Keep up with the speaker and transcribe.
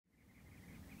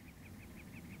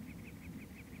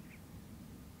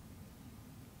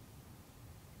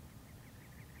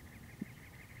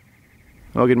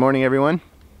Well, good morning everyone.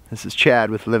 This is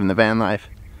Chad with Living the Van Life.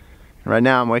 Right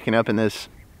now I'm waking up in this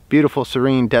beautiful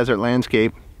serene desert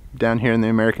landscape down here in the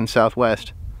American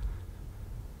Southwest.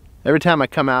 Every time I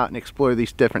come out and explore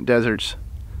these different deserts,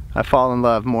 I fall in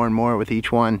love more and more with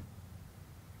each one.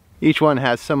 Each one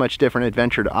has so much different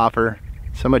adventure to offer,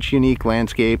 so much unique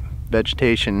landscape,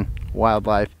 vegetation,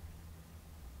 wildlife.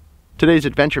 Today's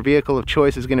adventure vehicle of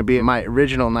choice is going to be my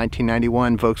original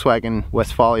 1991 Volkswagen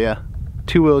Westfalia,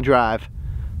 two-wheel drive.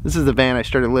 This is the van I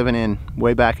started living in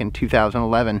way back in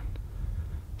 2011.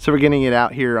 So we're getting it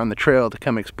out here on the trail to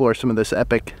come explore some of this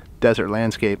epic desert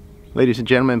landscape. Ladies and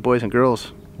gentlemen, boys and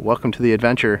girls, welcome to the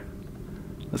adventure.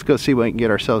 Let's go see what we can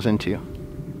get ourselves into.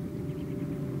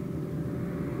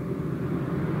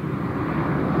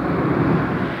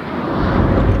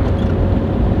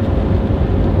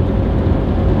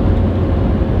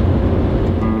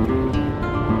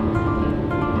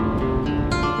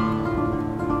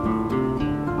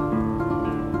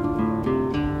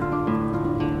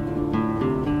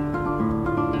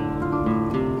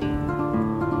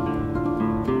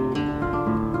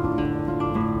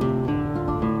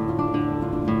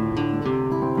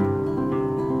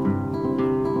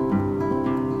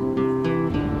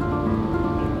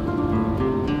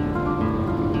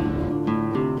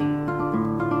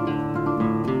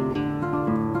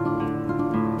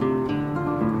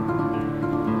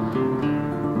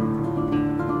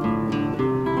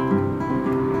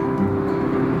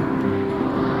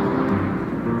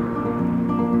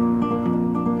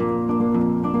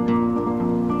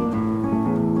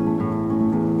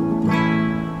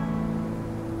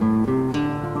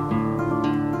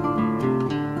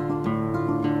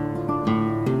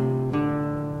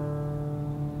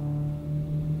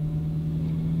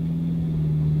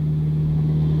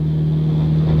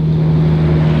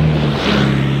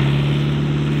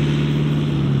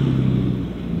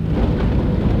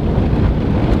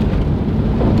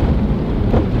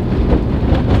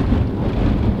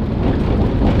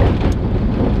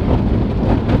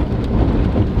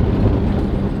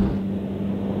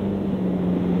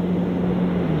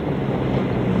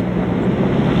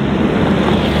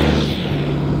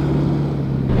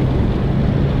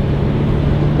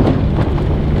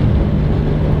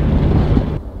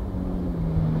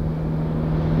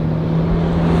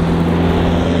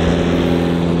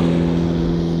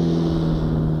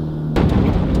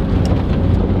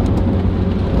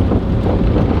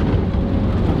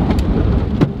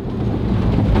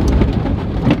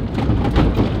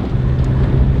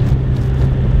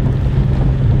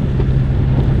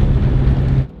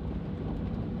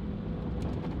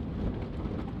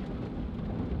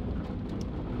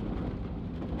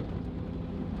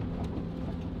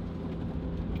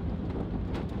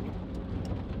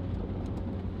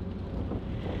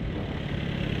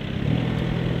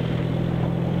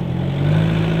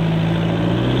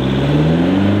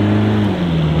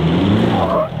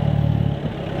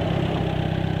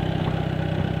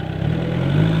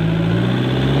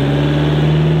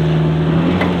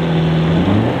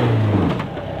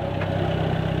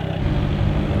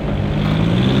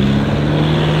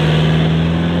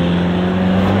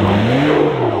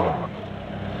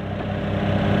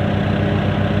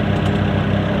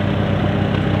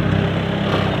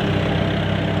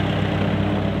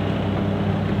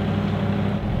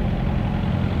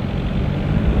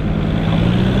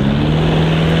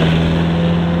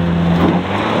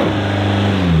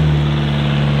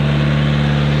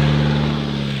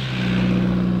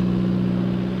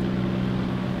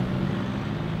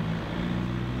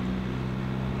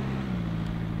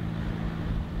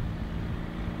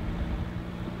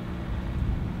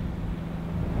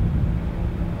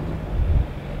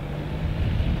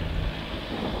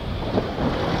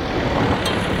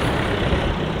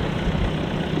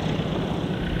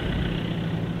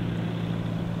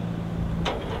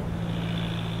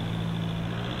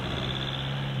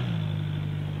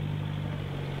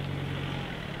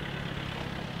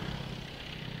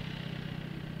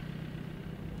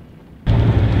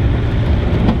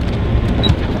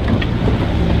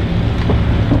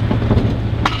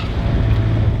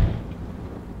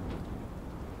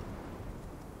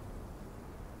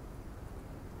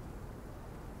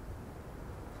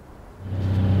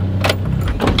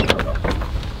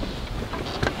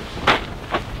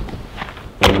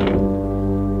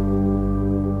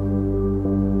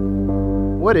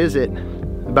 What is it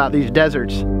about these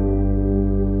deserts?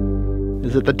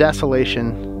 Is it the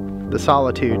desolation, the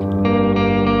solitude?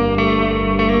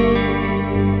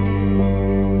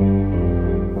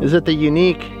 Is it the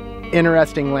unique,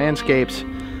 interesting landscapes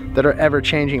that are ever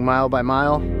changing mile by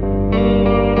mile?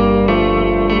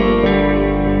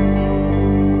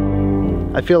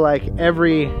 I feel like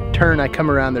every turn I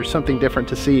come around, there's something different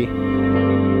to see.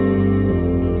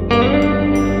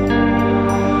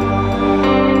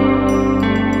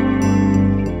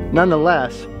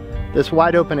 Nonetheless, this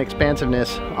wide open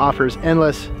expansiveness offers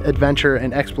endless adventure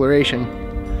and exploration,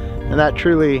 and that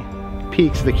truly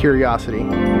piques the curiosity.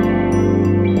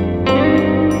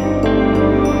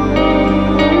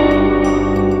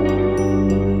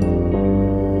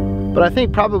 But I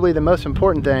think probably the most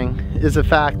important thing is the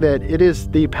fact that it is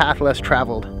the path less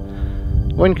traveled.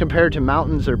 When compared to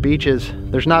mountains or beaches,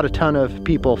 there's not a ton of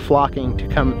people flocking to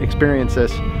come experience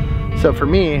this. So for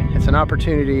me, it's an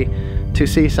opportunity to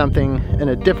see something in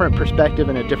a different perspective,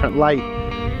 in a different light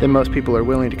than most people are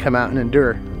willing to come out and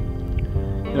endure.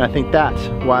 And I think that's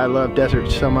why I love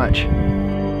deserts so much.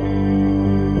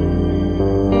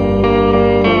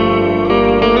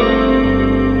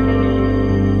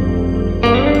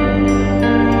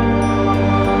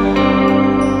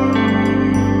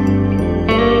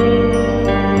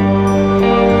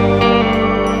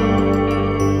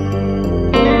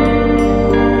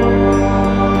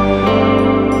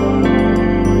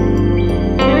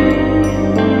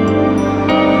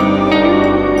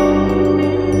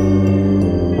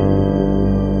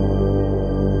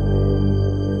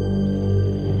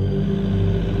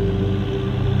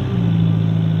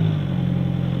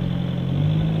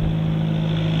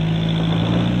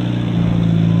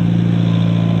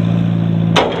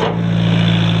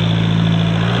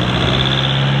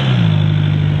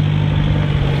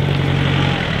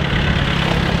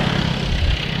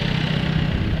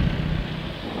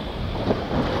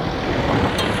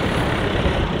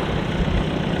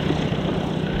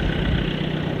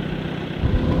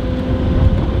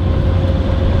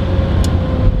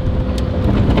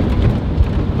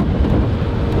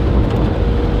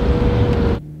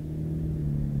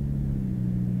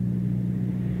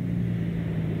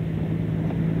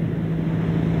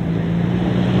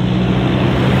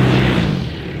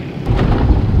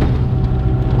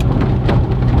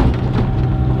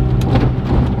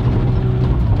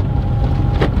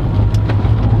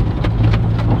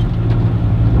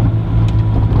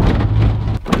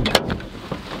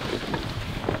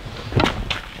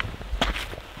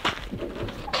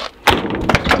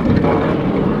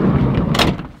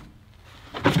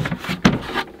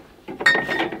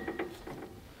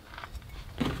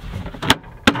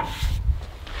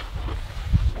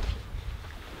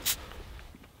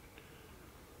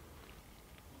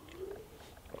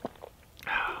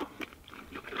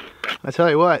 I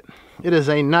tell you what, it is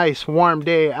a nice warm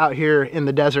day out here in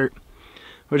the desert,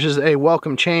 which is a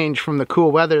welcome change from the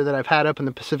cool weather that I've had up in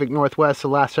the Pacific Northwest the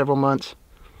last several months.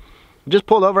 Just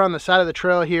pulled over on the side of the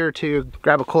trail here to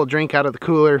grab a cold drink out of the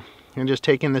cooler and just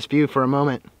take in this view for a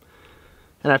moment.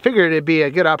 And I figured it'd be a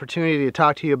good opportunity to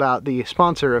talk to you about the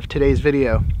sponsor of today's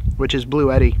video, which is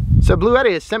Bluetti. So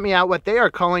Bluetti has sent me out what they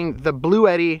are calling the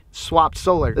Bluetti Swap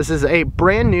Solar. This is a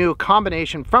brand new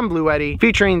combination from Bluetti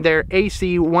featuring their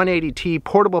AC 180T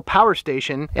portable power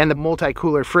station and the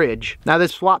MultiCooler fridge. Now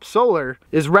this Swap Solar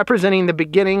is representing the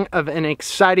beginning of an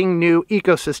exciting new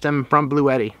ecosystem from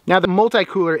Bluetti. Now the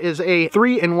MultiCooler is a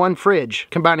 3-in-1 fridge,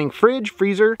 combining fridge,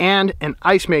 freezer, and an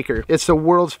ice maker. It's the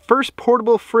world's first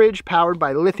portable fridge powered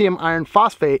by lithium iron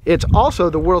phosphate. It's also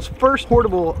the world's first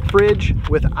portable fridge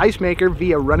with ice maker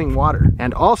via running water,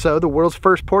 and also the world's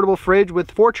first portable fridge with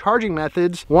 4 charging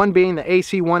methods, one being the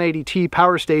AC 180T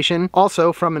power station,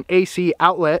 also from an AC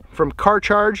outlet from car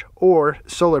charge or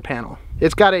solar panel.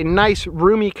 It's got a nice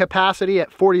roomy capacity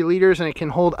at 40 liters and it can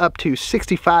hold up to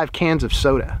 65 cans of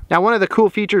soda. Now one of the cool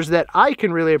features that I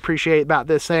can really appreciate about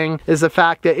this thing is the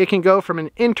fact that it can go from an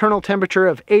internal temperature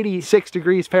of 86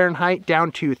 degrees Fahrenheit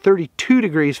down to 32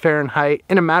 degrees Fahrenheit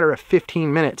in a matter of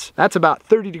 15 minutes. That's about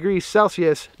 30 degrees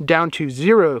Celsius down to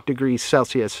 0 degrees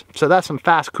Celsius. So that's some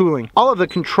fast cooling. All of the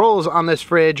controls on this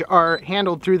fridge are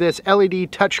handled through this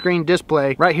LED touchscreen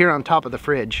display right here on top of the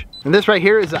fridge. And this right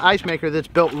here is the ice maker that's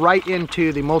built right into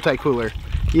the MultiCooler.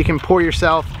 You can pour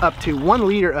yourself up to 1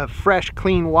 liter of fresh,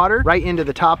 clean water right into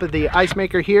the top of the ice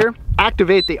maker here.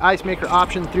 Activate the ice maker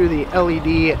option through the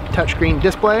LED touchscreen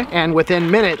display, and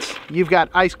within minutes, you've got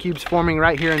ice cubes forming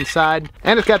right here inside.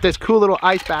 And it's got this cool little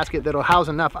ice basket that'll house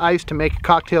enough ice to make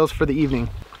cocktails for the evening.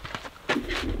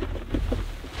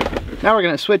 Now we're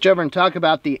going to switch over and talk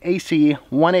about the AC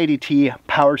 180T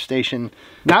power station.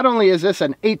 Not only is this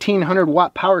an 1800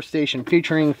 watt power station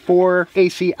featuring 4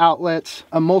 AC outlets,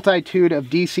 a multitude of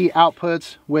DC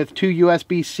outputs with 2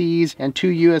 USB-Cs and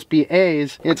 2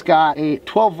 USB-As, it's got a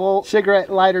 12 volt cigarette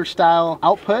lighter style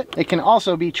output. It can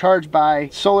also be charged by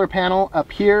solar panel up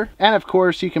here, and of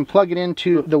course you can plug it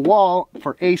into the wall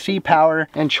for AC power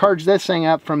and charge this thing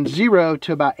up from 0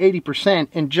 to about 80%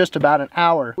 in just about an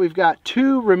hour. We've got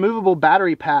 2 removable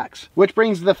battery packs, which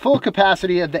brings the full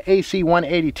capacity of the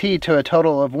AC180T to a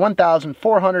total of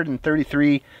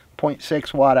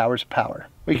 1,433.6 watt hours of power.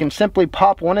 We can simply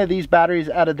pop one of these batteries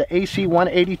out of the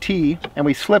AC180T and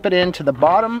we slip it into the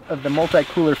bottom of the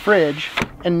MultiCooler fridge,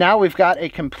 and now we've got a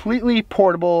completely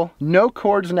portable, no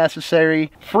cords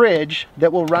necessary fridge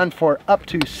that will run for up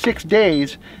to 6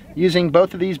 days using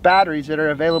both of these batteries that are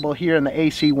available here in the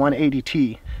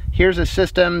AC180T. Here's a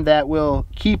system that will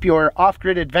keep your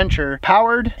off-grid adventure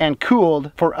powered and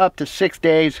cooled for up to 6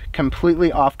 days completely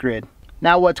off-grid.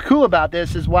 Now what's cool about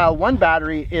this is while one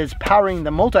battery is powering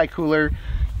the MultiCooler,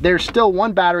 there's still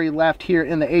one battery left here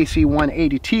in the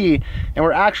AC180T, and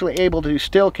we're actually able to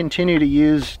still continue to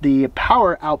use the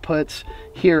power outputs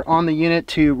here on the unit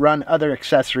to run other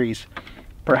accessories.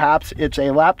 Perhaps it's a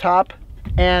laptop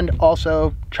and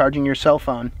also charging your cell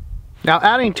phone. Now,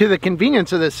 adding to the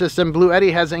convenience of this system,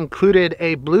 Bluetti has included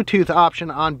a Bluetooth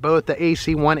option on both the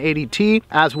AC180T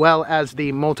as well as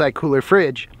the MultiCooler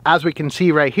fridge. As we can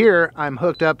see right here, I'm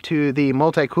hooked up to the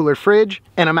MultiCooler fridge,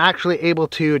 and I'm actually able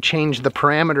to change the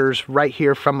parameters right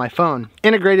here from my phone.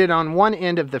 Integrated on one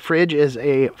end of the fridge is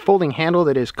a folding handle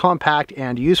that is compact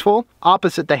and useful.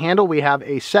 Opposite the handle, we have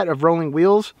a set of rolling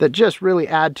wheels that just really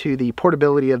add to the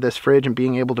portability of this fridge and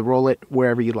being able to roll it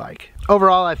wherever you like.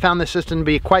 Overall, I found this system to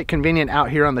be quite convenient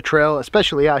out here on the trail,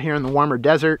 especially out here in the warmer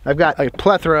desert. I've got a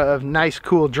plethora of nice,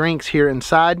 cool drinks here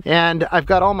inside, and I've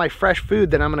got all my fresh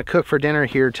food that I'm gonna cook for dinner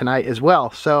here tonight as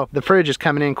well. So the fridge is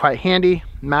coming in quite handy.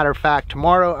 Matter of fact,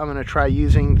 tomorrow I'm gonna try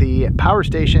using the power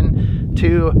station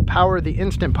to power the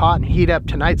Instant Pot and heat up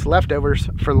tonight's leftovers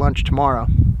for lunch tomorrow.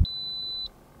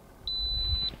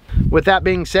 With that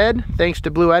being said, thanks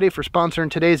to Bluetti for sponsoring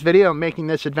today's video and making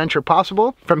this adventure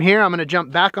possible. From here, I'm gonna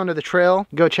jump back onto the trail,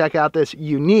 go check out this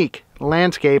unique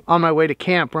landscape on my way to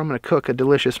camp where I'm gonna cook a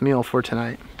delicious meal for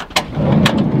tonight.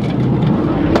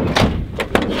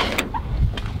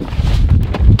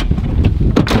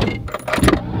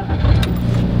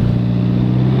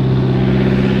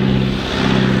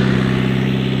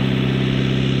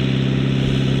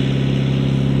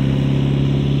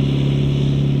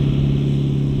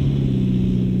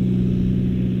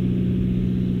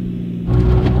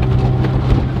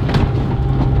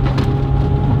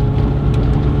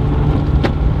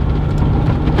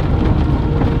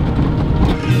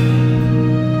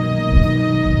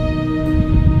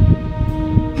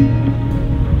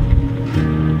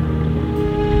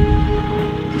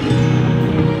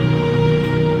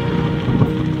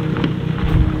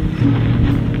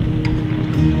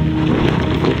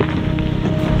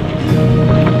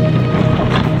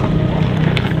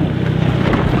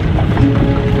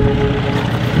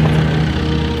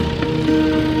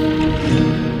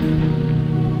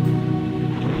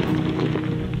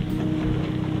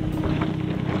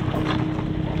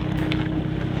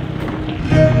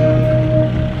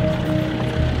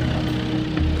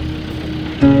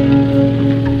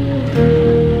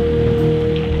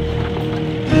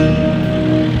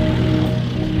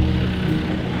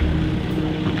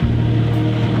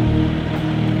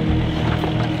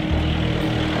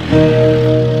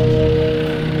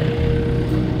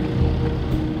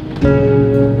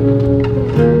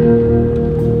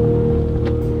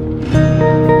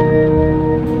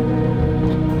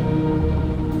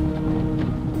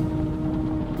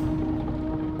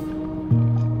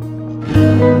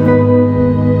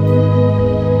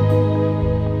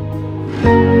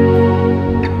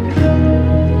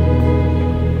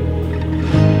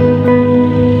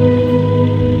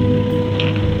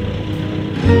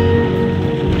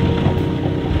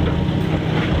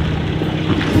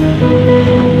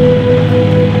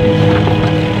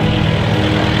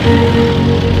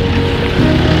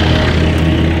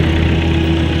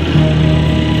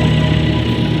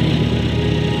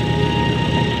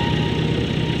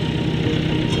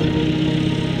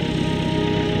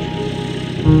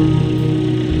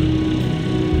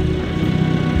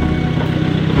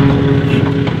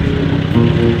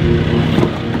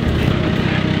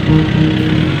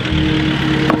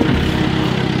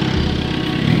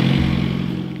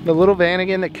 The little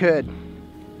Vanagon that could.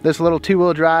 This little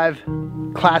two-wheel drive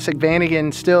classic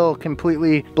Vanagon still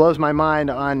completely blows my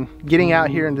mind on getting out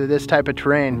here into this type of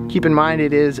terrain. Keep in mind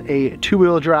it is a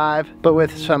two-wheel drive, but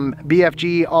with some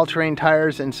BFG all-terrain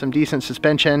tires and some decent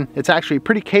suspension. It's actually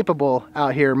pretty capable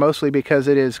out here, mostly because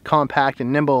it is compact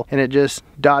and nimble, and it just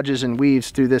dodges and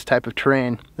weaves through this type of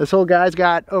terrain. This old guy's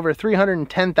got over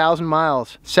 310,000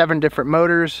 miles, 7 different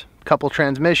motors, couple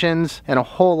transmissions, and a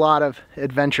whole lot of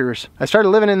adventures. I started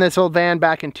living in this old van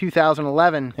back in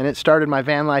 2011, and it started my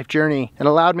van life journey and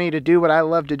allowed me to do what I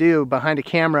love to do behind a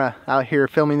camera out here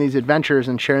filming these adventures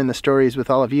and sharing the stories with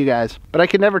all of you guys. But I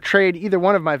could never trade either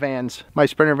one of my vans, my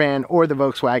Sprinter van or the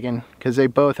Volkswagen, because they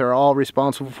both are all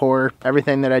responsible for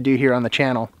everything that I do here on the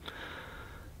channel.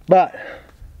 But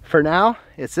for now,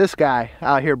 it's this guy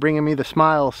out here bringing me the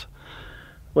smiles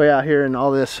way out here in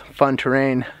all this fun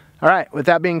terrain. All right, with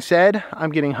that being said,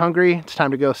 I'm getting hungry. It's time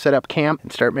to go set up camp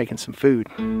and start making some food.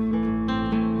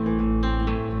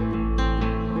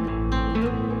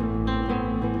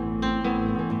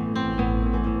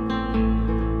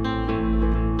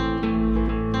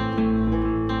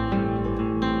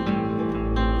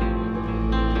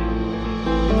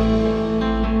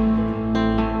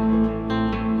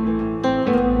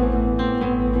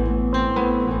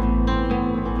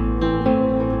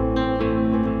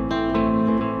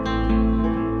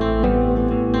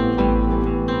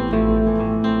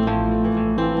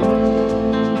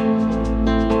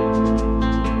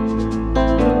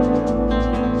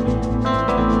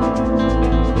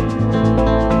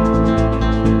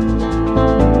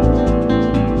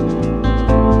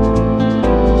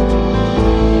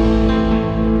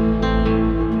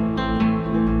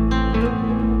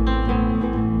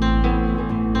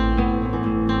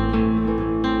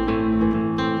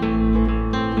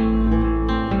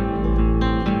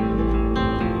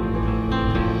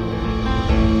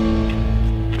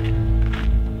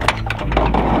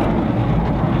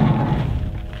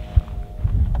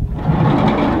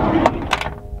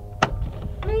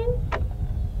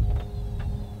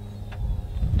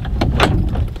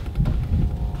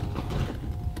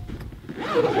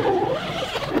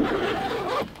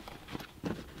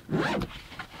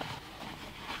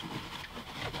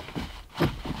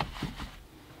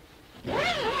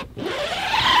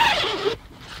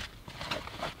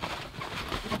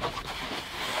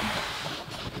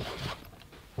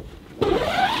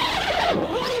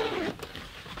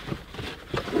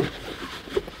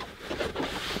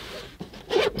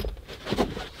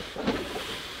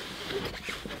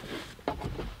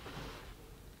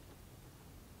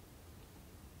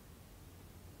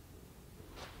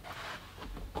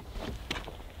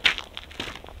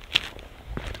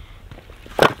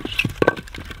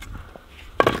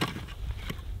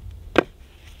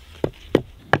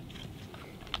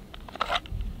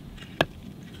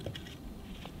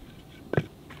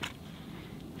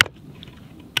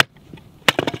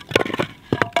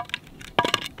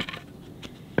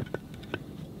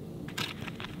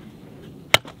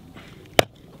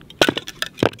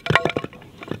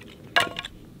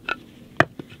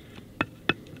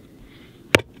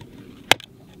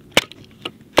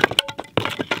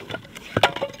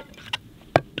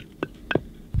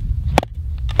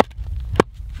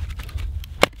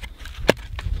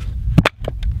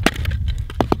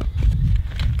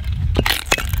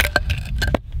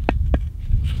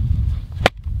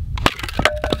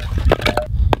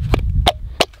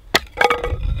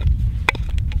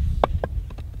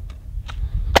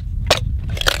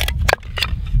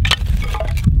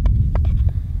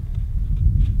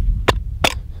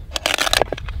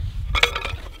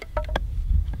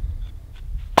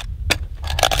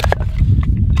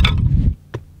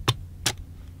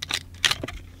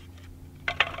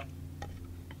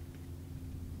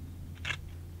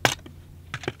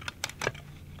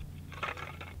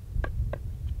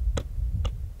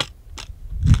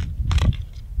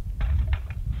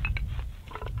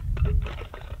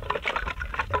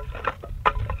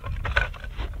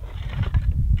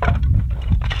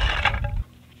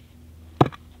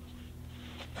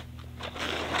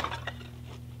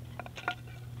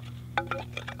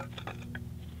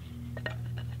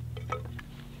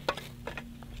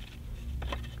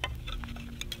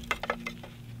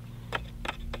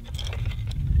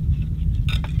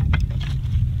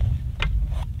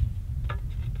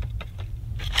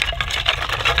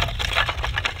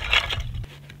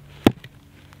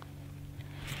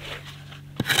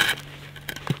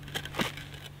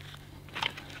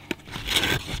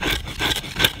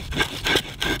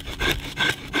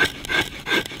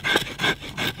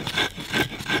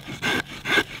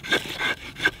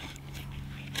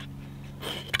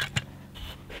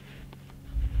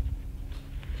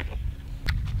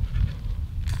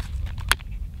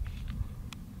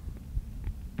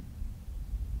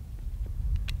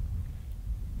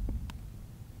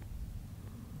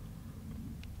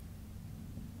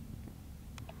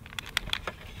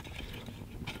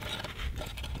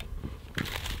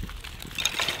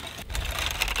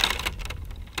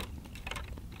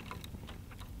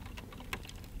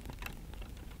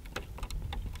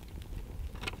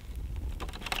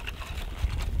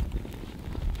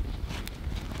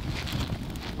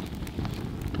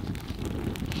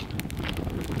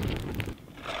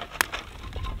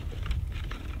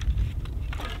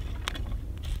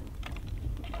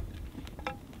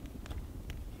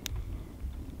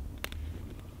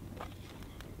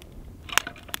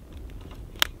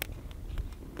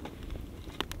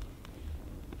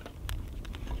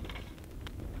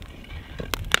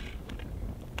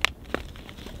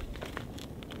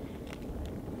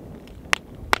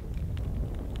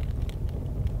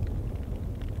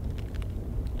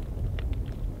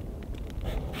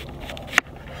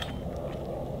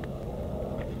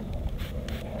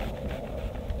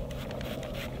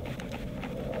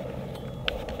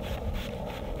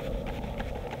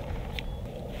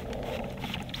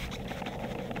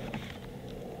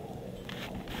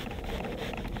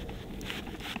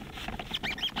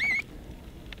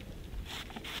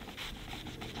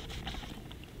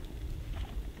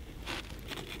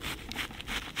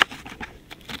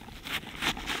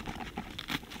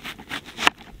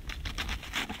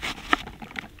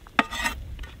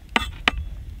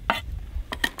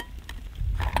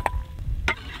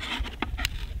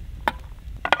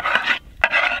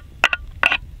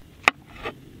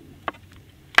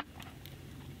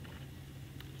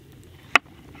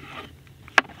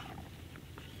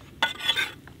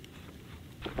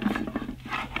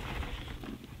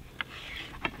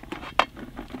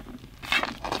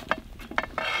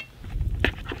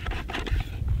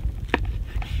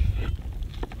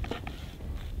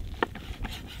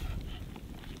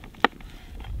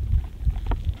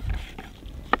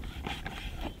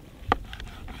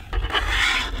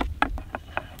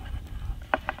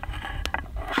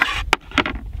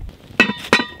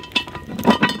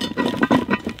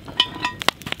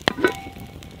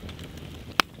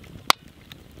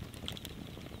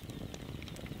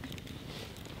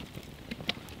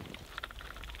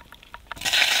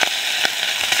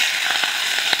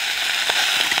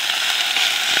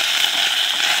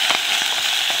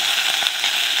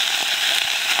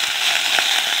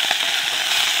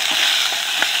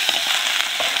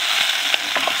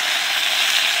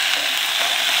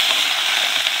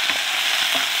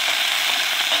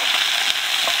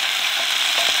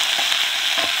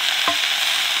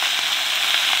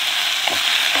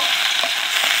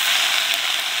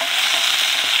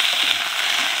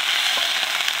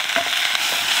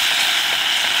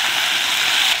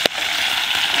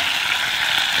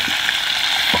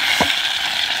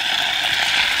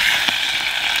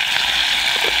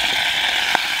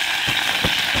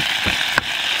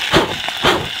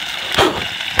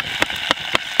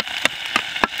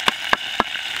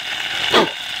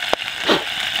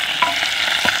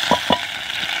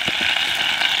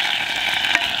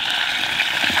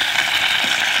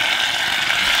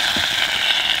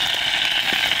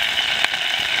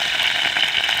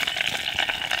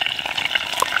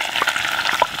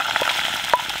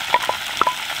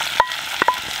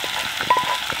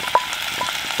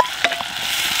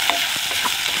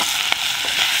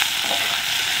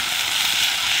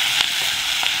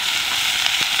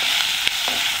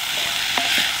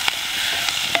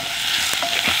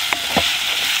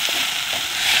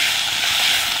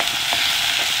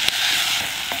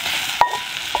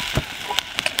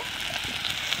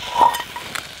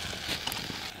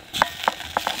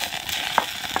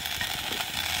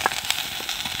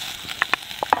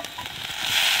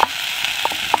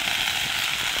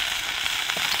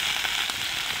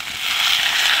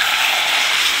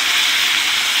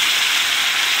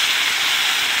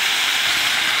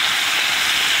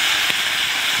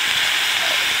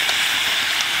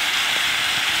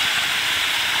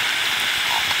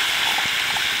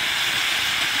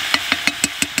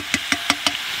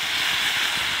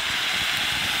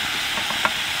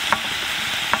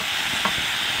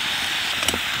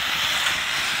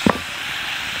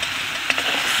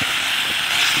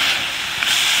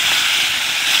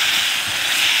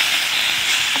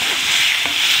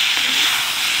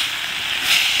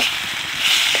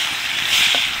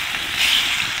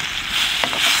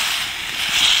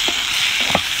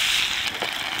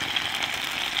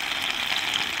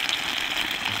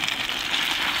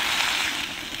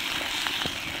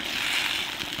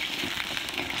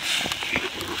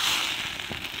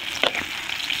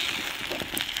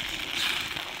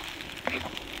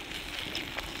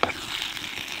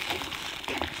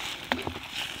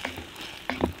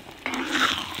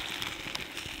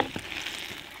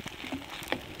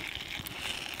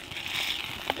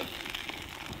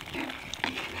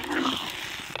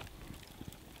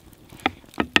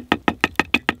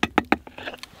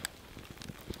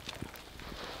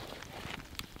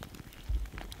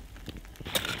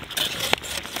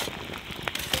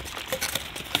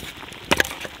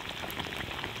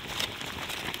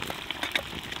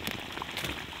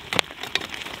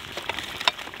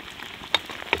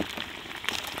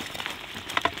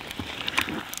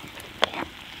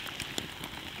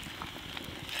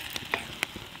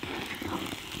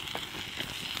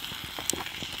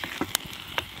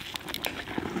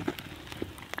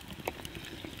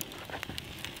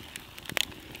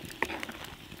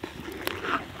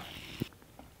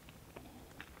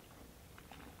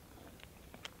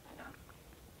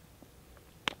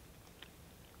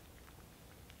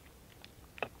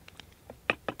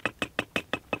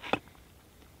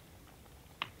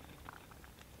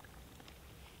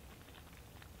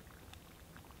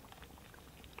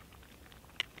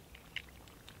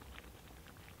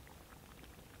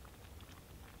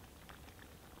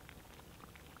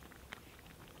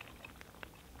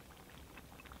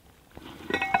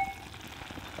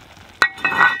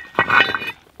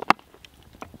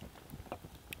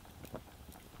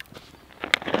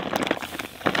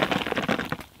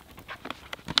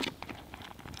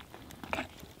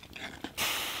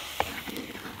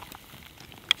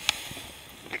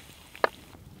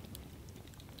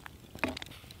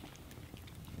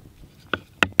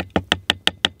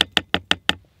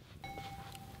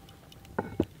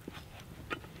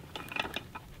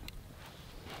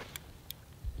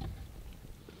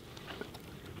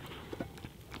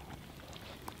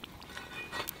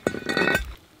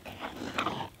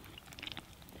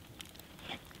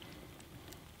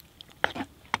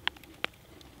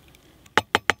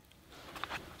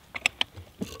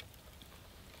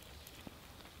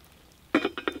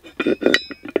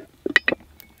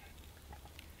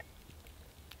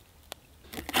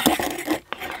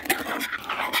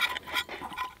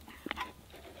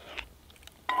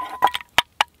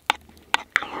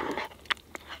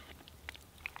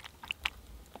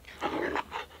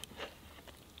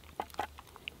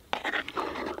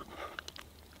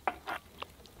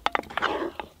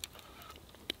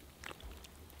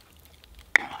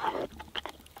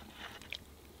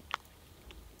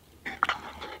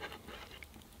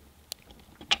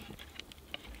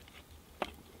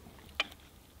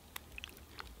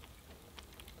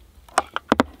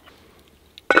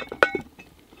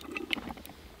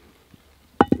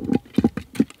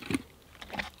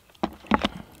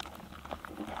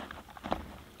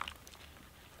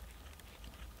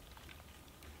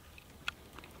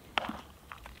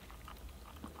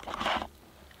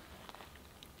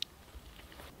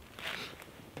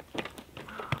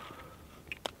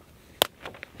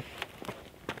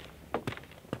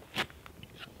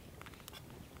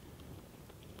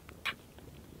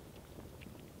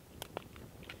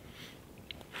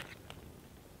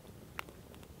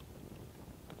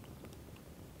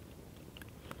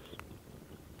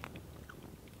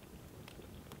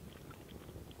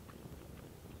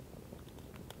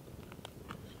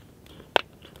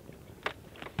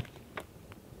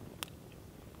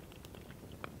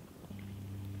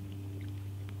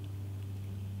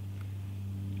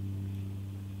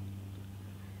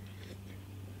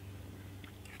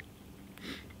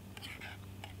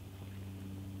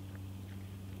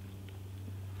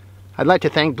 I'd like to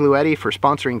thank Bluetti for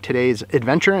sponsoring today's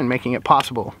adventure and making it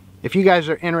possible. If you guys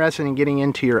are interested in getting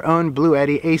into your own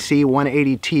Bluetti AC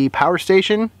 180T power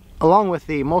station, along with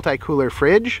the MultiCooler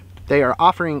fridge, they are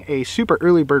offering a super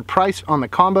early bird price on the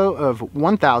combo of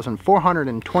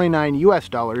 $1,429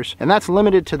 US, and that's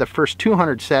limited to the first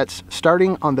 200 sets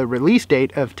starting on the release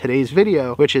date of today's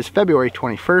video, which is February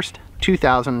 21st,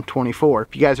 2024.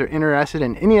 If you guys are interested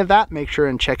in any of that, make sure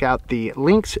and check out the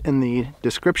links in the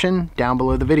description down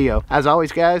below the video. As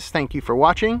always guys, thank you for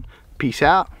watching. Peace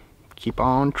out. Keep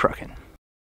on trucking.